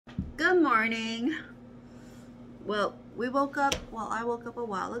Good morning. Well, I woke up a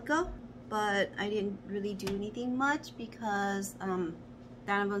while ago, but I didn't really do anything much because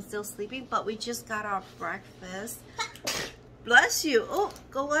Donovan's still sleeping, but we just got our breakfast. Bless you. Oh,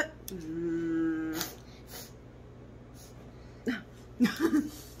 go what?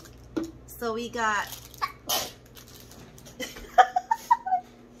 So we got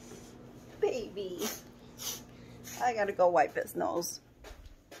baby. I gotta go wipe his nose.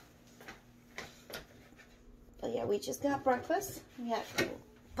 But yeah, we just got breakfast. We had a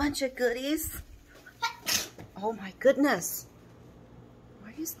bunch of goodies. Oh my goodness. Why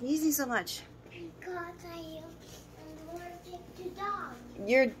are you sneezing so much? Because I am allergic to dogs.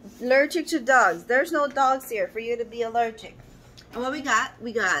 You're allergic to dogs. There's no dogs here for you to be allergic. And what we got?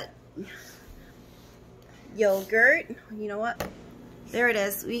 We got yogurt. You know what? There it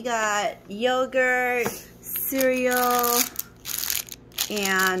is. We got yogurt, cereal,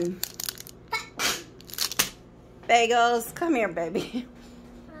 and bagels. Come here, baby.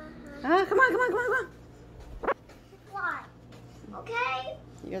 Come on, come on, come on. Why? Okay?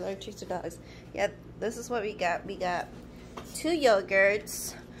 You're allergic to dogs. Yeah, this is what we got. We got 2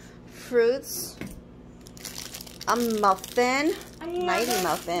 yogurts, fruits, a muffin, Mighty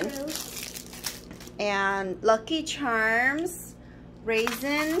Muffin, and Lucky Charms,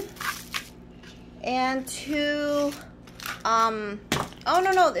 raisin, and 2, oh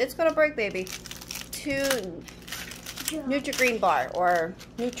no, it's gonna break, baby. 2 Nutri-Green bar, or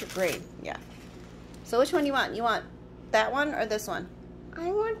Nutri-Green, yeah. So which one do you want? You want that one or this one? I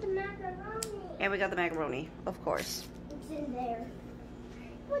want the macaroni. And we got the macaroni, of course. It's in there.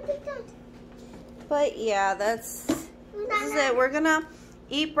 What is that? But yeah, this is it. We're gonna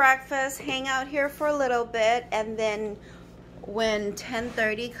eat breakfast, hang out here for a little bit, and then when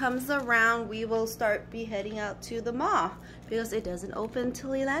 10:30 comes around, we will be heading out to the mall because it doesn't open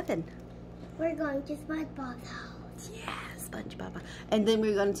till 11. We're going to SpongeBob's house. Yeah, SpongeBob. And then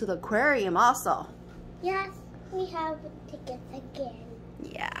we're going to the aquarium also. Yes, we have tickets again.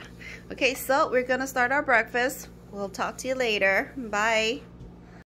 Yeah. Okay, so we're gonna start our breakfast. We'll talk to you later. Bye.